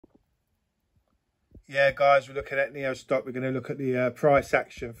Yeah, guys, we're looking at NIO Stock. We're going to look at the price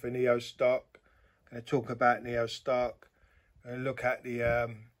action for NIO Stock. I'm going to talk about NIO Stock. We're going to look at the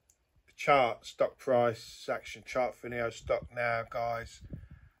chart, stock price action chart for NIO Stock now, guys.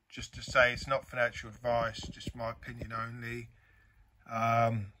 Just to say, it's not financial advice, just my opinion only.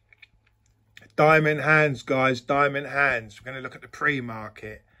 Diamond hands, guys, diamond hands. We're going to look at the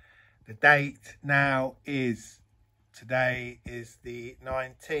pre-market. The date now is, today is the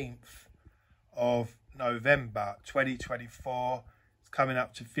 19th of November 2024. It's coming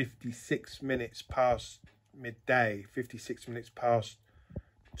up to 56 minutes past midday, 56 minutes past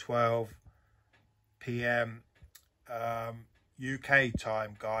 12 p.m. UK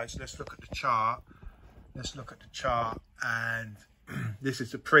time, guys. Let's look at the chart. Let's look at the chart, and this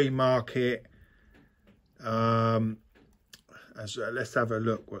is the pre-market. Let's have a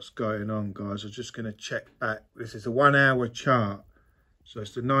look what's going on, guys. I'm just going to check back. This is a 1 hour chart, so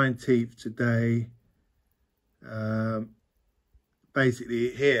it's the 19th today.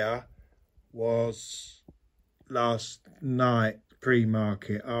 Basically here was last night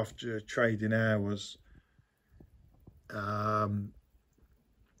pre-market after trading hours. Let's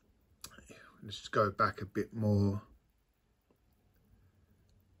just go back a bit more.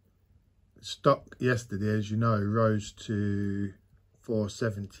 Stock yesterday, as you know, rose to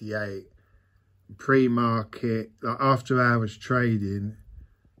 478. Pre-market, like after hours trading,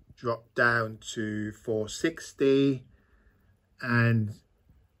 dropped down to 460, and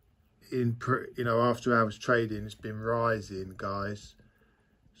after hours trading, it's been rising, guys.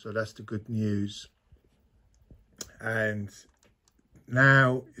 So that's the good news. And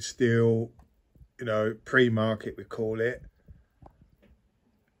now it's still, pre-market, we call it.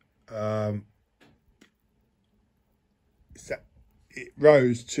 It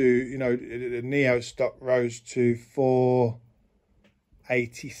rose to, the NIO Stock rose to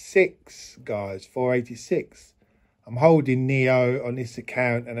 486, guys, 486. I'm holding NIO on this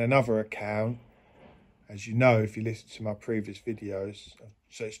account and another account, as you know, if you listen to my previous videos.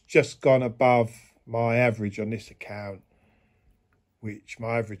 So it's just gone above my average on this account, which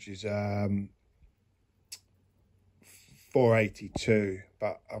my average is 482,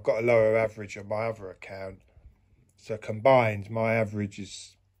 but I've got a lower average on my other account. So combined, my average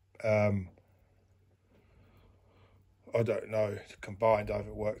is, I don't know, combined, I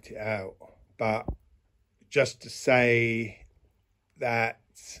haven't worked it out. But just to say that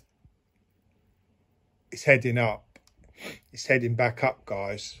it's heading up, it's heading back up,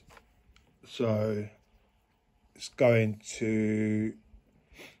 guys. So it's going to,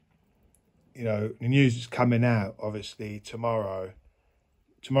 the news is coming out, obviously, tomorrow.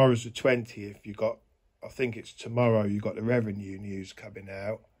 Tomorrow's the 20th. I think it's tomorrow, you got the revenue news coming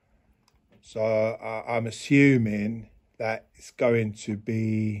out. So I'm assuming that it's going to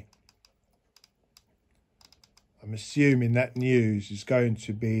be, I'm assuming that news is going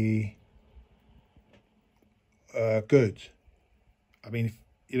to be good. I mean,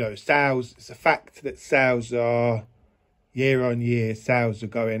 sales, it's a fact that sales are, year on year, sales are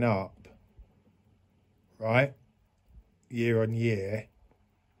going up, right? Year on year.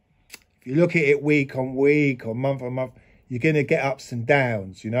 If you look at it week on week or month on month, you're going to get ups and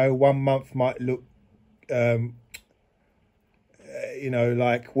downs. 1 month might look,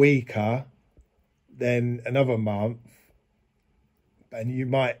 like weaker than another month. And you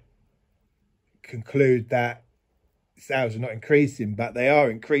might conclude that sales are not increasing, but they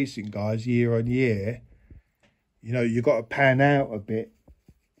are increasing, guys, year on year. You've got to pan out a bit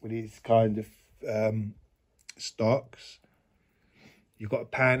with these kind of stocks. You've got to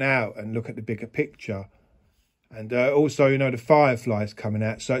pan out and look at the bigger picture. And also, the Firefly's coming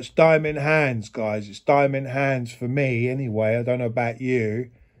out. So it's diamond hands, guys. It's diamond hands for me anyway. I don't know about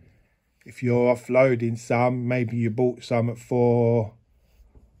you. If you're offloading some, maybe you bought some at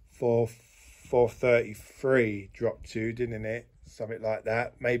 433, dropped to, didn't it? Something like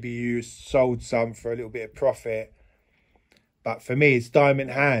that. Maybe you sold some for a little bit of profit. But for me, it's diamond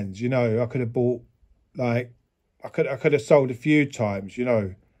hands. I could have bought, like, I could have sold a few times,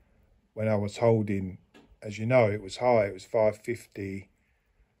 when I was holding. As you know, it was high. It was 550.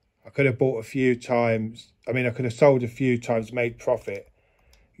 I could have bought a few times. I mean, I could have sold a few times, made profit,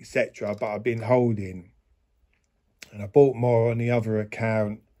 etc. But I've been holding. And I bought more on the other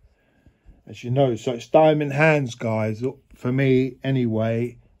account, as you know. So it's diamond hands, guys, for me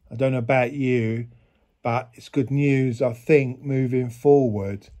anyway. I don't know about you, but it's good news, I think, moving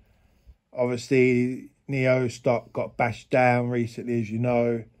forward. Obviously, NIO Stock got bashed down recently, as you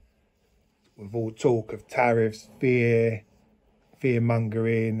know, with all talk of tariffs,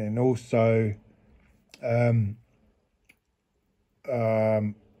 fear-mongering, and also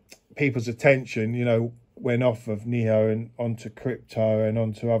people's attention, you know, went off of NIO and onto crypto and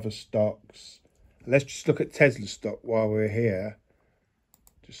onto other stocks. Let's just look at Tesla stock while we're here.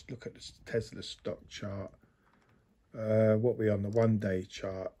 Just look at the Tesla stock chart. What we on the 1 day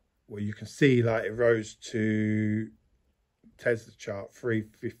chart, where you can see like it rose to Tesla chart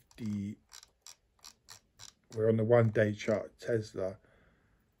 350. We're on the 1 day chart Tesla.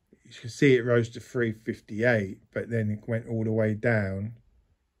 You can see it rose to 358, but then it went all the way down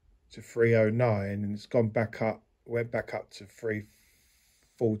to 309, and it's gone back up, went back up to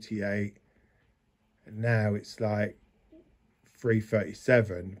 348, and now it's like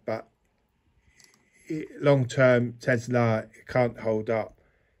 337. But long term Tesla, it can't hold up.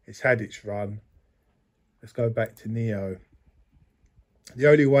 It's had its run. Let's go back to NIO. The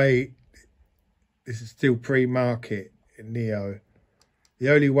only way, this is still pre-market in NIO, the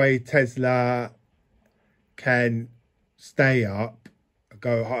only way Tesla can stay up,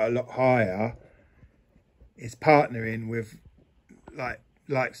 go a lot higher, is partnering with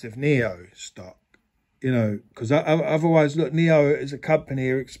likes of NIO stock. You know, because otherwise, look, NIO as a company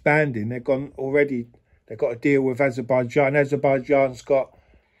are expanding. They've gone already. They've got a deal with Azerbaijan. Azerbaijan's got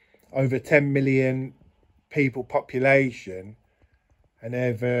over 10 million people population, and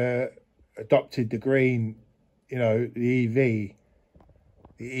they've adopted the green, you know, the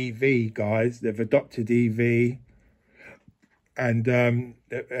EV guys. They've adopted EV, and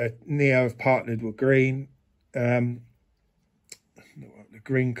NIO have partnered with Green, the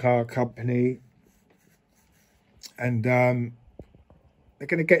green car company, and they're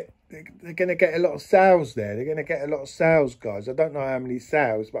going to get a lot of sales there. They're going to get a lot of sales, guys. I don't know how many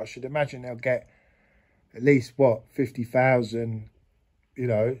sales, but I should imagine they'll get at least, what, 50,000, you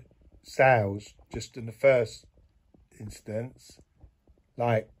know, sales just in the first instance.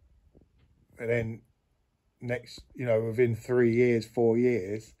 Like, and then next, you know, within 3 years, 4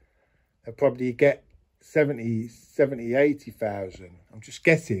 years, they'll probably get 80,000. I'm just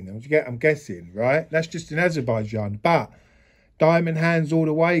guessing. I'm guessing, right? That's just in Azerbaijan. But diamond hands all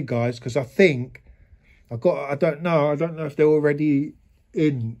the way, guys, because I think I don't know if they're already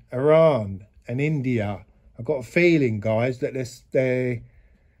in Iran and India. I've got a feeling, guys, that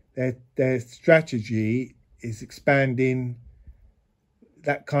their strategy is expanding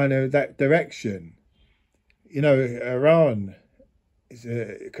that direction. You know, Iran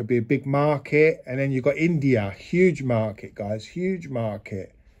it could be a big market, and then you've got India, huge market, guys, huge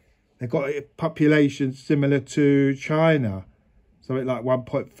market. They've got a population similar to China, something like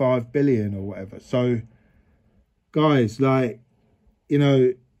 1.5 billion or whatever. So, guys, like, you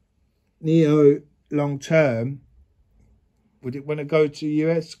know, NIO long term, would it want to go to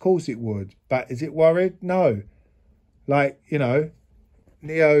US? Of course it would. But is it worried? No. Like, you know,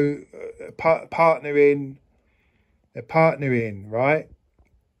 NIO partnering, they're partnering, right?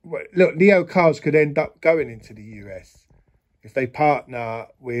 Look, NIO cars could end up going into the US if they partner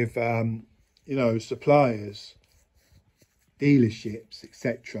with, you know, suppliers, dealerships,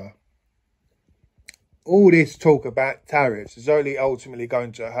 etc. All this talk about tariffs is only ultimately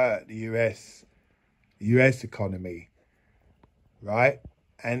going to hurt the US economy, right?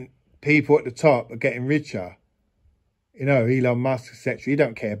 And people at the top are getting richer. You know, Elon Musk, etc. He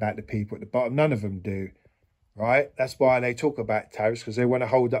don't care about the people at the bottom. None of them do, right? That's why they talk about tariffs, because they want to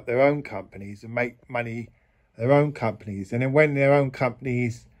hold up their own companies and make money their own companies. And then when their own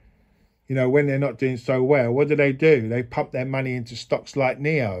companies, you know, when they're not doing so well, what do? They pump their money into stocks like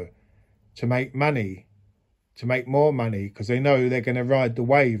NIO to make money, to make more money, because they know they're going to ride the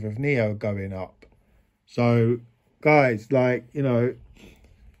wave of NIO going up. So, guys, like, you know,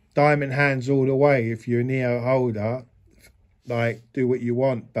 diamond hands all the way. If you're a NIO holder, like, do what you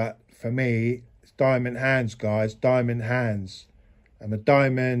want. But for me, it's diamond hands, guys, diamond hands. I'm a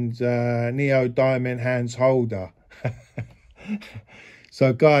NIO diamond hands holder.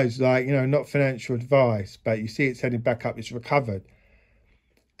 So, guys, like, you know, not financial advice, but you see it's heading back up. It's recovered.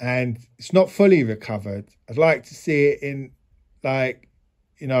 And it's not fully recovered. I'd like to see it in, like,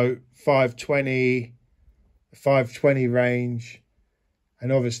 you know, 520 range,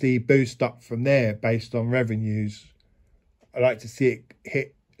 and obviously boost up from there based on revenues. I'd like to see it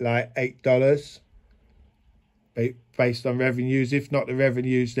hit like $8 based on revenues. If not the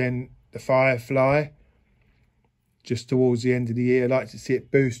revenues, then the Firefly just towards the end of the year. I'd like to see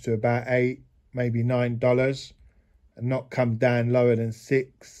it boost to about $8, maybe $9, and not come down lower than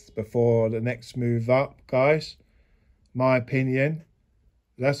 $6 before the next move up, guys. My opinion.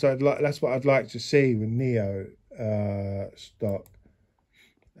 That's what I'd like to see with NIO stock.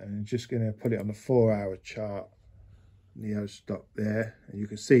 And I'm just going to put it on the 4-hour chart. NIO stock there, and you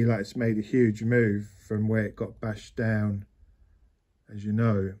can see like it's made a huge move from where it got bashed down as you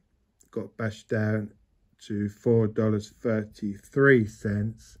know, got bashed down to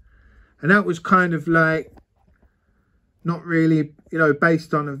 $4.33. And that was kind of like not really, you know,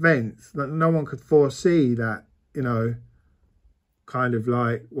 based on events. No one could foresee that, you know, kind of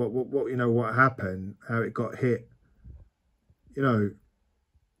like what you know, what happened, how it got hit, you know.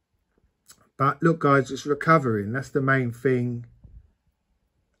 But look, guys, it's recovering. That's the main thing.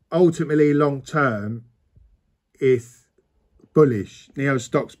 Ultimately, long term, it's bullish. NIO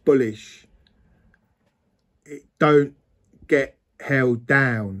Stock's bullish. It don't get held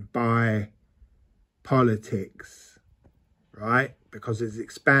down by politics, right? Because it's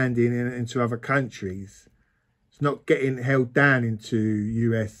expanding into other countries. It's not getting held down into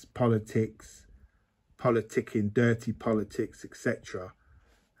US politics, politicking, dirty politics, etc.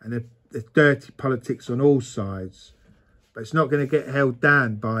 And there's dirty politics on all sides. But it's not going to get held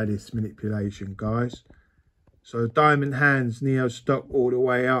down by this manipulation, guys. So diamond hands, NIO Stock all the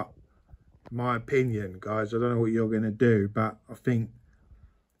way up. My opinion, guys. I don't know what you're going to do, but I think,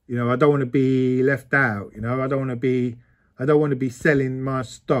 you know, I don't want to be left out. You know, I don't want to be selling my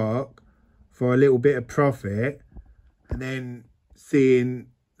stock for a little bit of profit and then seeing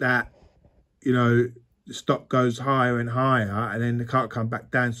that, you know, the stock goes higher and higher and then it can't come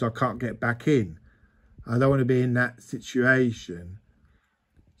back down, so I can't get back in. I don't want to be in that situation.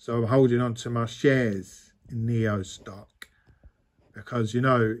 So I'm holding on to my shares in NIO Stock. Because, you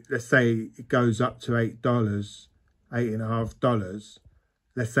know, let's say it goes up to $8, $8.50.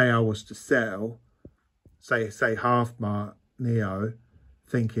 Let's say I was to sell, say half my NIO,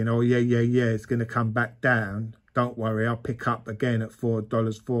 thinking, oh, yeah, it's going to come back down. Don't worry, I'll pick up again at $4,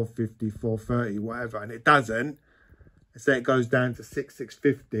 $4.50, $4.30, whatever. And it doesn't. Let's say it goes down to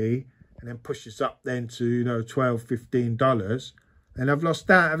 $6.50 and then pushes up then to, you know, $12, $15. And I've lost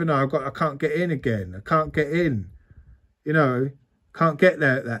that, haven't I? I can't get in again. I can't get in. You know, can't get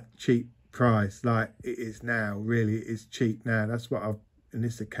there at that cheap price like it is now. Really, it is cheap now. That's what I've, in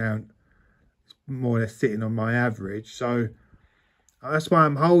this account, it's more or less sitting on my average. So that's why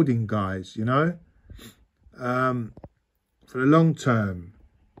I'm holding, guys, you know. For the long term,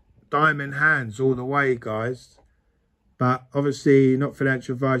 diamond hands all the way, guys. But obviously, not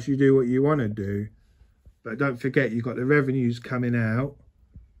financial advice. You do what you want to do. But don't forget, you've got the revenues coming out,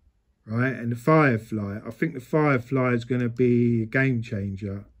 right? And the Firefly. I think the Firefly is going to be a game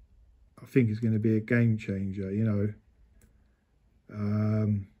changer. I think it's going to be a game changer, you know.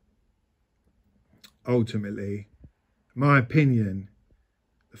 Ultimately, in my opinion,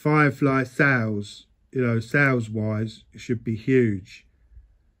 the Firefly sales, you know, sales-wise, it should be huge.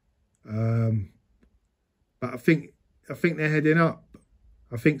 But I think they're heading up.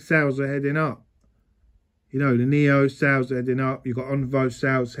 I think sales are heading up. You know, the NIO sales are heading up. You've got Onvo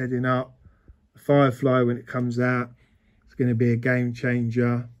sales heading up. The Firefly, when it comes out, it's going to be a game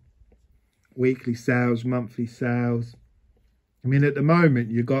changer. Weekly sales, monthly sales. I mean, at the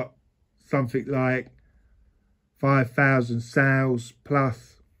moment, you've got something like 5,000 sales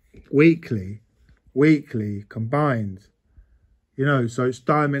plus weekly combined. You know, so it's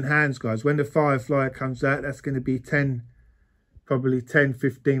diamond hands, guys. When the Firefly comes out, that's going to be probably 10,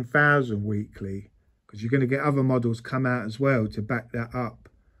 15,000 weekly. Because you're going to get other models come out as well to back that up.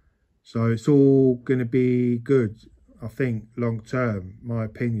 So it's all going to be good, I think, long term, my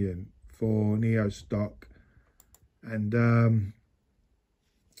opinion, for NIO Stock. And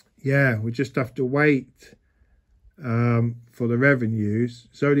yeah, we just have to wait for the revenues.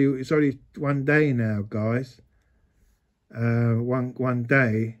 It's only one day now, guys. One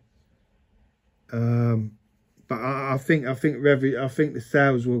day. But I think the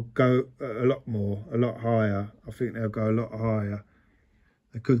sales will go a lot higher. I think they'll go a lot higher.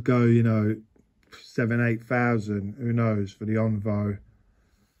 They could go, you know, 7,000, 8,000. Who knows for the Onvo?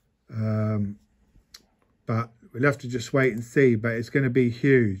 But we'll have to just wait and see. But it's going to be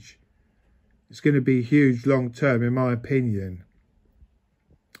huge. It's going to be huge long term, in my opinion.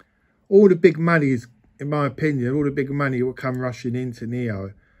 All the big money is, in my opinion, all the big money will come rushing into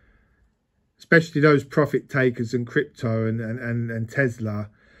NIO. Especially those profit takers and crypto and Tesla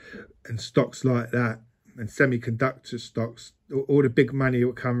and stocks like that and semiconductor stocks. All the big money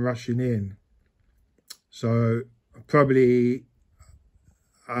will come rushing in. So probably,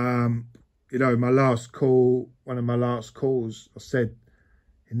 you know, my last call, one of my last calls, I said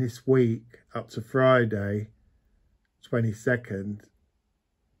in this week up to Friday, 22nd,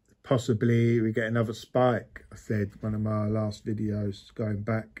 possibly we get another spike. I said one of my last videos going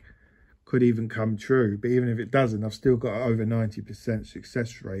back. Could even come true, but even if it doesn't, I've still got over 90%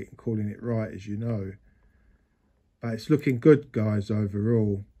 success rate and calling it right, as you know. But it's looking good, guys,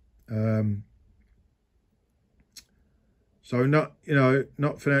 overall. So not, you know,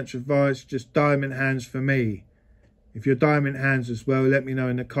 not financial advice, just diamond hands for me. If you're diamond hands as well, let me know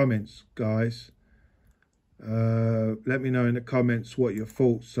in the comments, guys. Let me know in the comments what your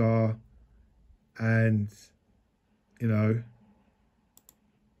thoughts are, and you know,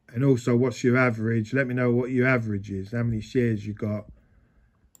 and also what's your average. Let me know what your average is, how many shares you got,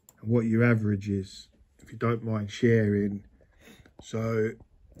 and what your average is, if you don't mind sharing. So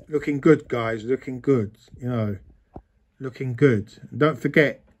looking good, guys, looking good, you know, looking good. And don't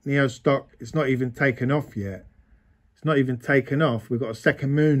forget, NIO Stock, it's not even taken off yet. It's not even taken off. We've got a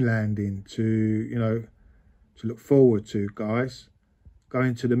second moon landing to, you know, to look forward to, guys.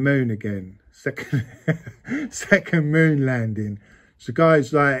 Going to the moon again. Second moon landing. So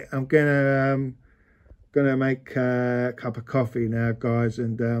guys, like, I'm gonna make a cup of coffee now, guys,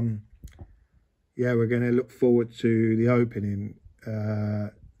 and yeah, we're gonna look forward to the opening,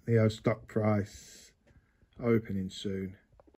 NIO Stock price opening soon.